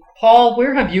 Paul,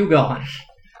 where have you gone?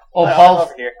 Oh, I'm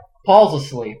over here. Paul's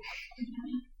asleep.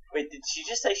 Wait, did she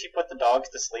just say she put the dogs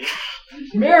to sleep?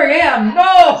 Marianne,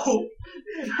 no! No!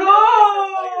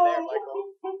 You're there, Michael.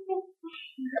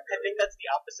 I think that's the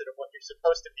opposite of what you're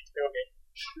supposed to be doing.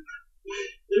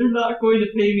 They're not going to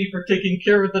pay me for taking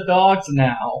care of the dogs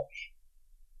now.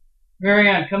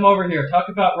 Marianne, come over here. Talk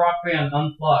about Rock Band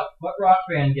Unplugged. What Rock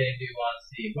Band game do you want to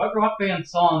see? What Rock Band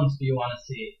songs do you want to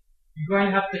see? You're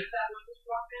going to have to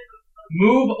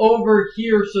move over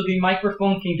here so the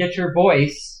microphone can get your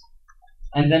voice,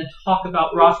 and then talk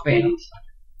about Rock Band.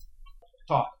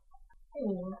 Talk.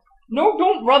 No,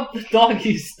 don't rub the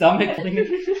doggy's stomach.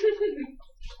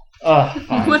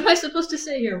 Fine. What am I supposed to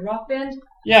say here? Rock Band?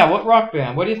 Yeah, what Rock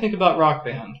Band? What do you think about Rock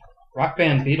Band? Rock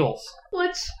Band Beatles.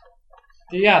 What?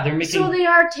 Yeah, they're making... So they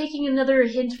are taking another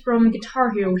hint from Guitar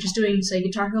Hero, which is doing, say,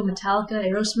 Guitar Hero, Metallica,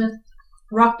 Aerosmith.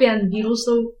 Rock Band Beatles,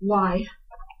 though? Why?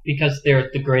 Because they're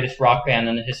the greatest rock band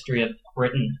in the history of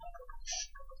Britain.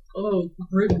 Oh,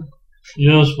 Britain.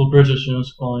 Yes, we're British,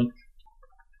 yes, fine.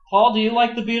 Paul, do you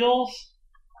like the Beatles?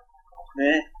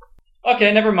 Meh.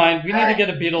 Okay, never mind. We need to get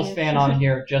a Beatles fan on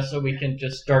here just so we can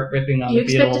just start ripping on the Beatles.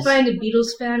 You expect to find a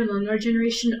Beatles fan among our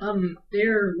generation?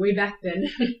 They're way back then.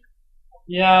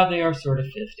 Yeah, they are sort of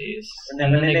 50s.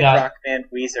 And then they got Rock Band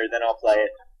Weezer, then I'll play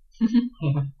it.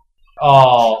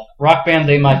 Oh, Rock Band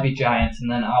They Might Be Giants,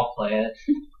 and then I'll play it.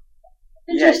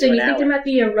 Interesting. You think there might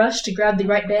be a rush to grab the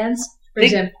right bands? For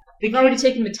example, they've already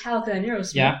taken Metallica and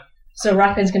Aerosmith. Yeah. So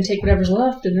Rock Band's going to take whatever's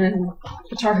left, and then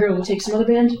Guitar Hero will take some other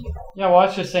band? Yeah, well, I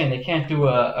was just saying, they can't do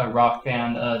a rock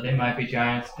band, They Might Be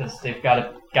Giants, because they've got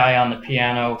a guy on the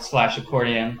piano /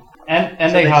 accordion.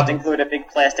 And so they have just include a big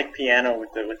plastic piano with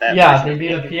that. Yeah, they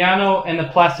need a piano and a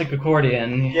plastic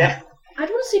accordion. Yeah. I'd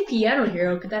want to say Piano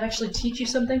Hero. Could that actually teach you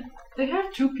something? They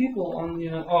have 2 people on the...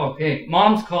 Oh, okay.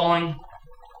 Mom's calling.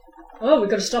 Oh, we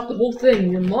gotta stop the whole thing.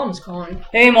 Your mom's calling.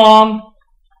 Hey, Mom.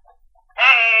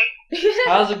 Hey,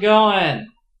 How's it going?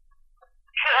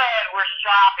 good, we're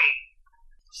shopping.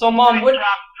 So, Mom, We've what...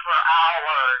 shopped for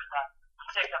hours. I'm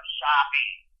sick of shopping.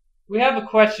 We have a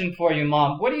question for you,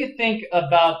 Mom. What do you think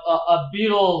about a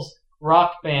Beatles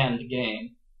rock band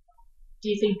game? Do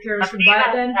you think parents would buy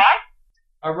it then? What?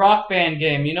 A rock band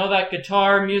game. You know that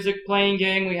guitar music playing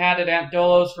game we had at Aunt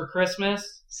Dolo's for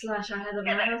Christmas? / I had it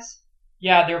in my house.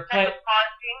 Yeah, they're Like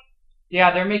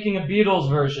they're making a Beatles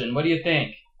version. What do you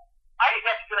think? I think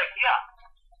that's a good idea.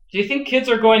 Do you think kids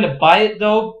are going to buy it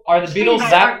though? Are the Beatles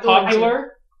that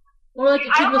popular? Or like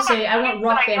a kid will say, I want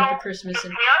Rock Band for Christmas,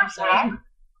 and I'm sorry.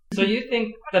 So you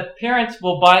think the parents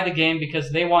will buy the game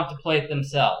because they want to play it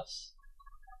themselves?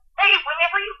 Hey,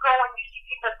 whenever you go and you see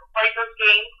people who play those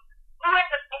games, who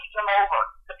ends up taking them over?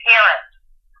 The parents.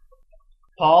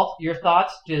 Paul, your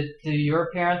thoughts? Do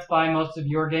your parents buy most of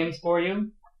your games for you? You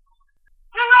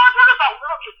know, I'm talking about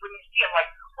little kids when you see them. Like,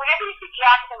 whenever you see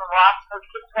Jackson and Ross, those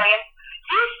kids playing,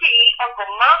 you see Uncle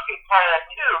Murphy playing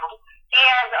too,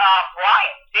 and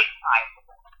Ryan, big time.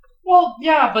 Well,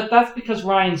 yeah, but that's because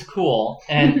Ryan's cool,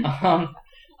 and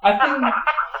I think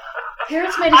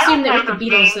Parents might assume that with the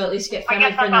Beatles, they'll at least get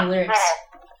family-friendly lyrics.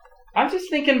 I'm just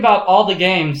thinking about all the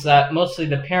games that mostly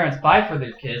the parents buy for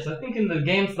their kids. I think in the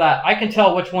games that I can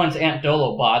tell which ones Aunt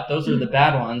Dolo bought. Those are the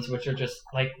bad ones, which are just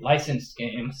like licensed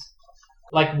games,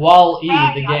 like Wall-E,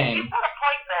 the game. It's not a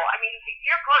point though. I mean,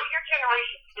 your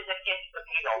generation is against the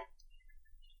Beatles.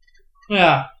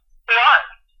 Yeah. They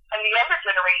aren't. And the younger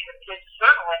generation is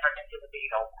certainly not into the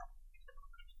Beatles.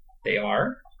 They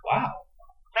are? Wow.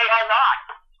 They are not.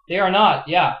 They are not,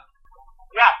 yeah.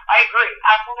 Yeah, I agree.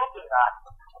 Absolutely not.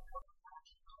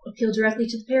 Appeal directly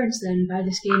to the parents then, buy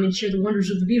this game and share the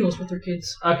wonders of the Beatles with their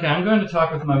kids. Okay, I'm going to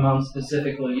talk with my mom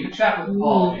specifically. You chat with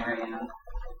Paul, Marianne.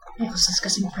 Michael's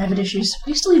discussing private issues. Are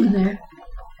you still even there?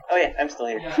 Oh yeah, I'm still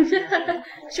here. Yeah.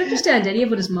 Did you understand any of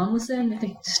what his mom was saying? I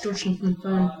think distortion from the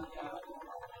phone.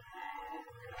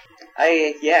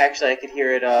 Actually, I could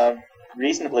hear it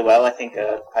reasonably well. I think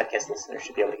a podcast listener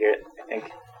should be able to hear it. I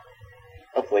think,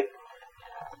 hopefully.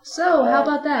 So, how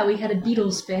about that? We had a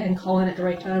Beatles fan call in at the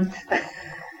right time.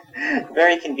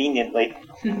 Very conveniently.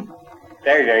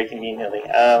 Very, very conveniently.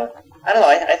 I don't know.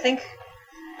 I think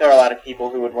there are a lot of people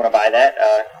who would want to buy that,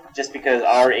 just because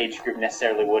our age group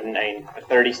necessarily wouldn't. I mean, the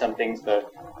 30-somethings, the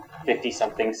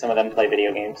 50-somethings, some of them play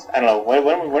video games. I don't know. When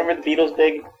were the Beatles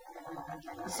big?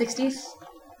 60s?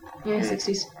 Yeah,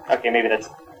 60s. Okay, maybe that's...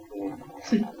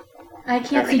 I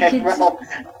can't see kids. Well,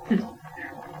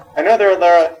 I know there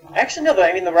are... Actually, no,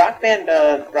 I mean, the Rock Band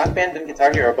and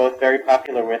Guitar Hero are both very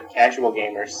popular with casual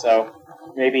gamers, so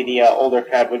maybe the older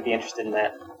crowd would be interested in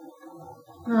that.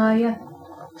 Yeah.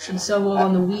 Should sell well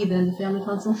on the Wii then, the family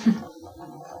console.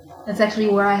 That's actually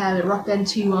where I have it, Rock Band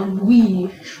 2 on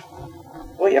Wii.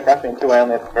 Well, yeah, Rock Band 2, I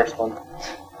only have the first one.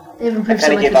 They have I improved so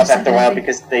kind of much gave with the up after a second, while I think.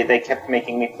 because they kept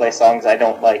making me play songs I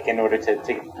don't like in order to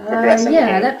progress in the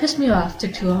yeah, game. that pissed me off.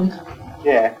 Took too long.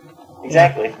 Yeah,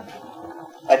 exactly.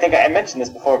 I think I mentioned this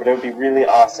before, but it would be really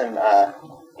awesome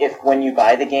if when you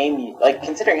buy the game,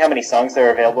 considering how many songs there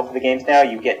are available for the games now,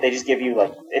 they just give you,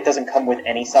 it doesn't come with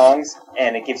any songs,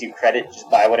 and it gives you credit, just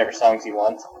buy whatever songs you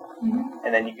want,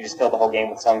 and then you can just fill the whole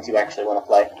game with songs you actually want to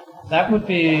play. That would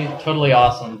be totally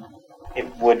awesome. It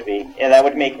would be. Yeah, that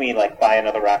would make me, buy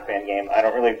another Rock Band game. I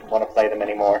don't really want to play them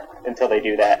anymore until they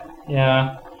do that.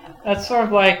 Yeah. That's sort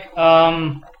of like,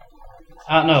 I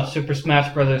don't know, Super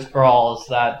Smash Bros. Brawl is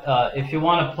that if you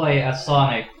want to play as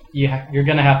Sonic, you're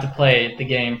going to have to play the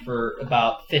game for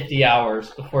about 50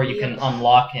 hours before you can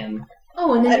unlock him.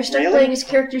 Oh, and then you're stuck Really? playing as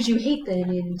characters you hate then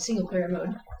in single-player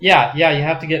mode. Yeah, you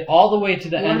have to get all the way to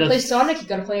the You end want to of... play Sonic, you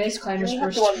gotta play Ice Climbers You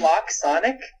have first. to unlock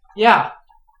Sonic? Yeah,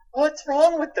 What's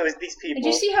wrong with these people? Did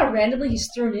you see how randomly he's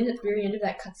thrown in at the very end of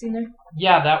that cutscene there?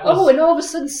 yeah, that was... Oh, and all of a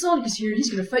sudden Sonic is here and he's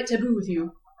gonna fight Taboo with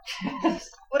you.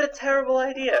 What a terrible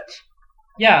idea.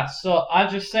 Yeah, so I'm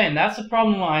just saying, that's the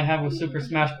problem I have with Super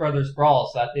Smash Bros. Brawl,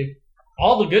 is that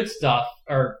all the good stuff,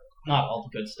 or not all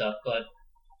the good stuff, but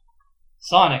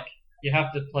Sonic, you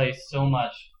have to play so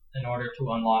much in order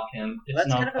to unlock him. It's That's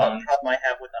no kind of a fun. problem I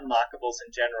have with unlockables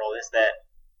in general, is that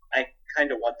I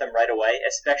kind of want them right away,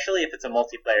 especially if it's a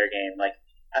multiplayer game.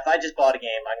 If I just bought a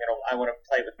game, I want to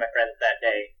play with my friends that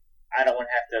day. I don't want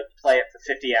to have to play it for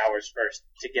 50 hours first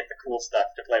to get the cool stuff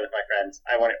to play with my friends.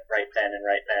 I want it right then and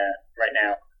right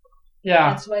now.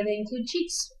 Yeah, That's why they include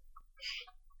cheats.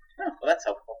 Oh, well, that's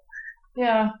helpful.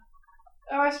 yeah.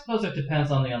 I suppose it depends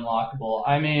on the unlockable.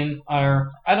 I mean, I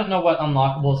don't know what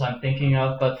unlockables I'm thinking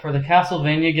of, but for the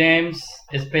Castlevania games,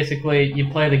 it's basically you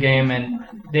play the game and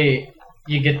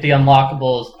you get the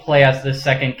unlockables, play as the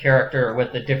second character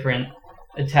with the different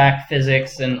attack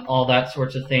physics and all that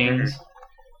sorts of things.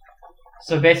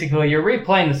 So basically, you're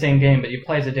replaying the same game, but you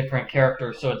play as a different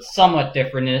character, so it's somewhat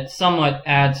different, and it somewhat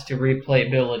adds to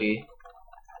replayability.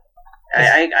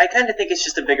 I kind of think it's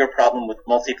just a bigger problem with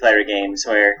multiplayer games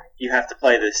where you have to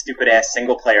play the stupid-ass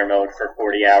single-player mode for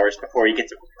 40 hours before you get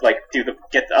to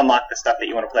unlock the stuff that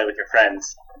you want to play with your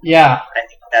friends. Yeah. I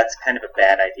think that's kind of a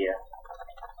bad idea.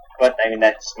 But, I mean,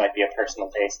 that just might be a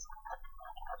personal taste.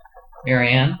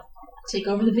 Marianne? Take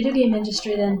over the video game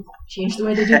industry, then. Change the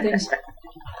way they do things.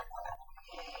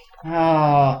 If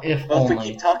Well, only. if we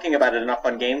keep talking about it enough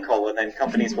on GameCola, then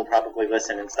companies will probably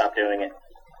listen and stop doing it.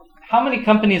 How many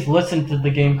companies listen to the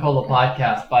GameCola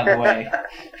podcast, by the way?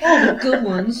 All the good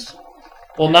ones.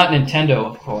 Well, not Nintendo,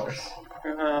 of course.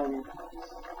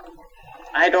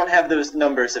 I don't have those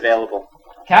numbers available.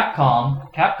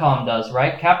 Capcom does,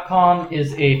 right? Capcom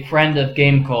is a friend of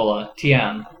GameCola,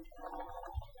 TM.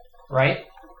 Right?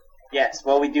 Yes,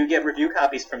 well, we do get review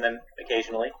copies from them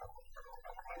occasionally.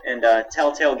 And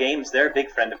Telltale Games, they're a big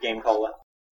friend of GameCola.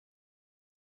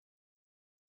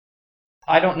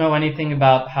 I don't know anything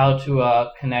about how to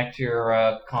connect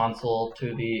your console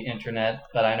to the internet,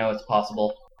 but I know it's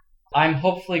possible. I'm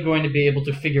hopefully going to be able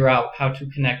to figure out how to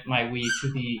connect my Wii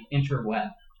to the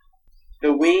interweb. The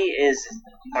Wii is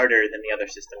harder than the other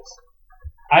systems.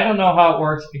 I don't know how it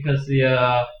works because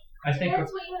I think...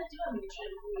 That's what you want to do on the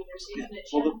Wii. There's Internet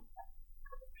channel.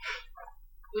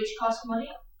 Which costs money?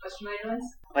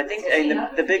 I think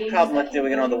the big problem with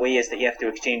doing it on the Wii is that you have to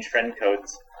exchange friend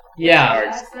codes. Yeah.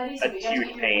 That's that easy. A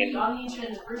huge pain. On the internet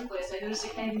in the first place, I noticed I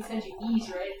can't even send you Miis,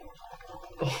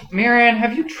 right? Marianne,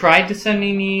 have you tried to send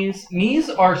me Miis? Miis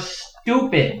are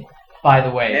stupid, by the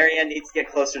way. Marianne needs to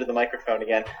get closer to the microphone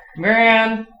again.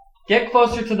 Marianne, get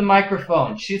closer to the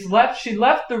microphone. She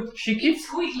keeps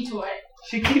Squeaky toy.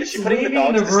 She keeps She putting the leaving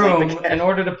dogs the to sleep room again? in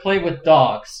order to play with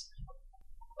dogs.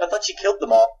 I thought she killed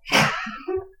them all.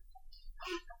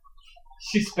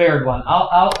 She spared one.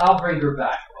 I'll bring her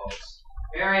back, folks.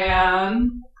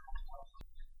 Marianne,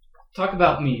 talk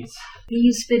about Miis.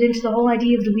 Miis fit into the whole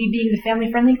idea of the Wii being the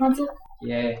family-friendly console?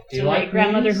 Yay. Do you So like my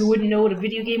grandmother Miis? who wouldn't know what a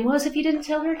video game was if you didn't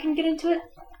tell her can get into it?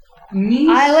 Miis?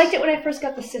 I liked it when I first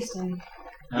got the system.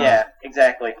 Oh. Yeah,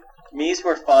 exactly. Miis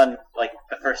were fun, like,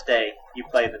 the first day you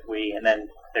play the Wii, and then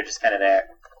they're just kind of there.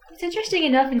 It's interesting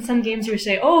enough in some games where you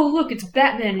say, oh, look, it's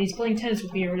Batman and he's playing tennis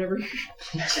with me or whatever.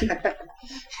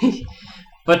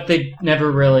 But they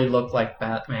never really look like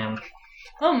Batman.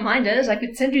 Oh, mine does. I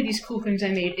could send you these cool things I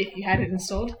made if you had it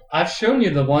installed. I've shown you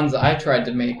the ones I tried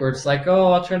to make, where it's like,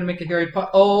 oh, I'll try to make a Harry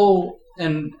Potter. Oh,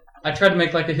 and I tried to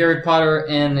make like a Harry Potter,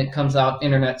 and it comes out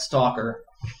Internet Stalker.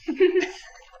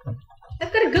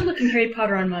 I've got a good-looking Harry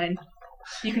Potter on mine.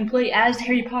 You can play as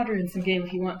Harry Potter in some game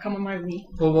if you want. Come on my Wii.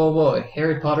 Whoa.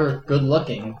 Harry Potter, good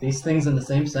looking. These things in the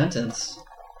same sentence.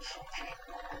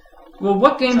 Well,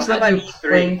 what games So how let you about E3?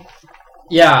 play?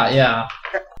 Yeah.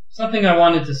 Something I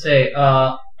wanted to say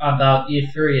about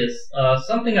E3 is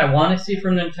something I want to see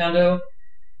from Nintendo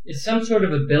is some sort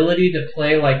of ability to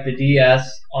play like the DS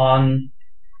on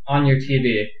your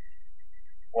TV.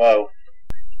 Whoa.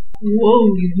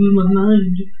 Whoa, you blew my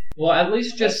mind. Well, at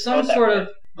least just some sort of,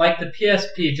 like the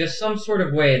PSP, just some sort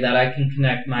of way that I can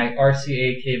connect my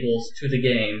RCA cables to the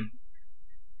game.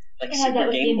 Like They had that Super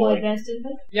with Game Game Boy Boy. Advance, didn't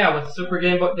they? Yeah, with Super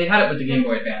Game Boy. They had it with the Game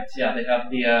Boy Advance. Yeah, they have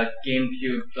the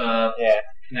GameCube Yeah.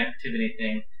 connectivity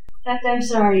thing. In fact, I'm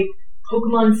sorry.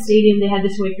 Pokemon Stadium, they had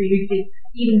this way for you. You could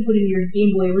even put in your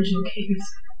Game Boy original games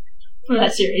for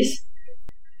that series.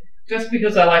 Just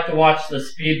because I like to watch the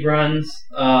speedruns,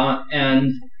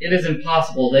 and it is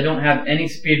impossible. They don't have any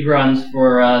speedruns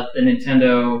for the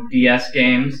Nintendo DS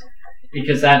games,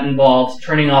 because that involves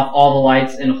turning off all the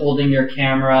lights and holding your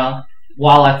camera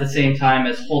while at the same time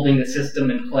as holding the system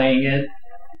and playing it.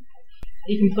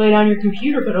 You can play it on your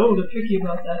computer, but oh, they're picky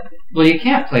about that. Well, you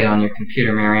can't play it on your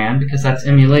computer, Marianne, because that's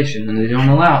emulation, and they don't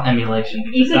allow emulation.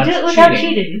 You because can do that's it without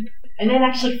cheating. cheating, and then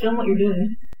actually film what you're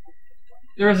doing.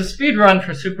 There was a speedrun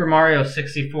for Super Mario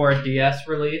 64 DS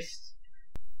released.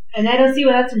 And I don't see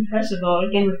why that's impressive, though.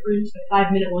 Again, referring to the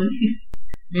 5-minute one.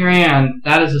 Marianne,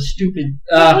 that is a stupid...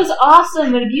 It was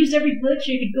awesome. It abused every glitch.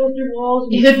 You could go through walls.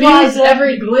 And It fly abused up.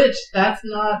 every glitch. That's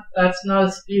not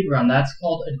a speed run. That's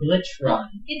called a glitch run.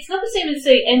 It's not the same as,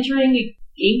 say, entering a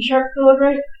Game Shark code,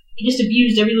 right? It just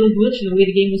abused every little glitch in the way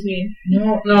the game was made.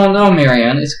 No,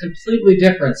 Marianne. It's completely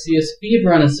different. See, a speed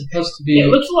run is supposed to be... It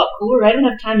looks a lot cooler. I don't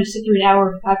have time to sit through an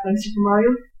hour of Pac-Man Super Mario.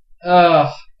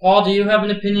 Paul, do you have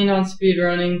an opinion on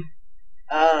speedrunning?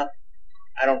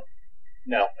 I don't.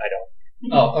 No, I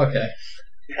don't. Oh, okay.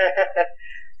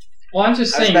 Well, I'm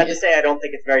just saying. I was about to say I don't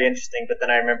think it's very interesting, but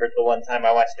then I remembered the one time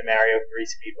I watched a Mario 3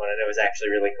 speedrun, and it was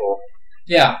actually really cool.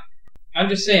 Yeah, I'm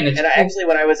just saying it's. And actually,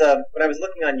 when I was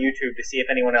looking on YouTube to see if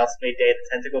anyone else made Day of the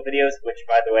Tentacle videos, which,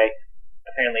 by the way,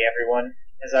 apparently everyone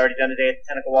has already done a Day of the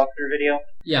Tentacle walkthrough video.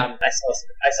 Yeah.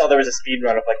 I saw there was a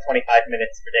speedrun of like 25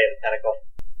 minutes for Day of the Tentacle.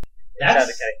 That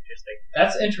sounded kind of interesting.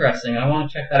 That's interesting. I want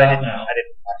to check that out now. I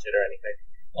didn't watch it or anything.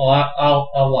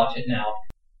 Well, I'll watch it now.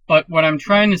 But what I'm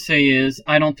trying to say is,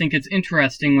 I don't think it's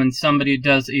interesting when somebody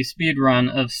does a speedrun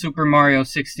of Super Mario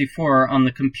 64 on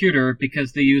the computer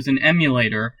because they use an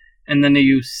emulator, and then they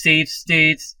use save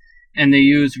states, and they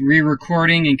use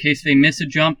re-recording in case they miss a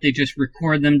jump. They just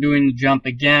record them doing the jump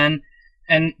again.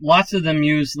 And lots of them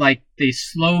use, like, they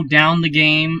slow down the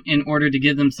game in order to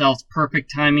give themselves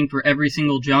perfect timing for every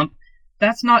single jump.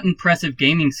 That's not impressive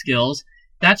gaming skills.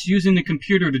 That's using the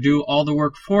computer to do all the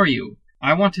work for you.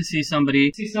 I want to see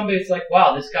somebody that's like,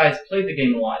 wow, this guy's played the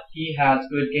game a lot. He has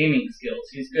good gaming skills.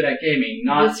 He's good at gaming.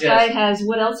 This guy has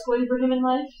what else going for him in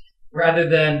life? Rather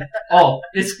than, oh,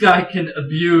 this guy can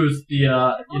abuse the,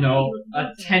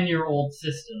 a 10-year-old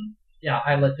system. Yeah,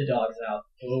 I let the dogs out.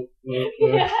 Whoop, whoop,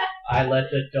 whoop. I let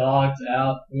the dogs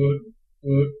out. Whoop,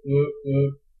 whoop, whoop,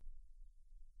 whoop.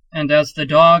 And as the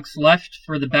dogs left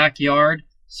for the backyard,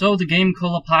 so the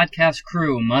GameCola Podcast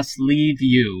Crew must leave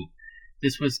you.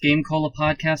 This was GameCola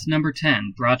Podcast number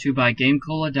 10, brought to you by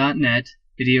GameCola.net,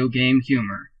 Video Game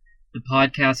Humor. The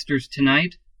podcasters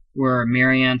tonight were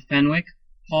Marianne Fenwick,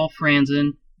 Paul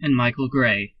Franzen, and Michael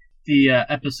Gray. The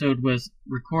episode was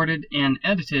recorded and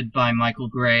edited by Michael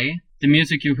Gray. The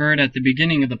music you heard at the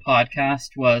beginning of the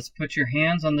podcast was Put Your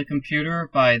Hands on the Computer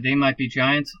by They Might Be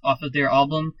Giants off of their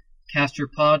album Cast Your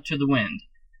Pod to the Wind.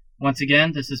 Once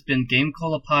again, this has been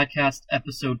GameCola Podcast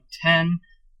episode 10,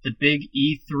 the Big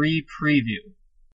E3 Preview.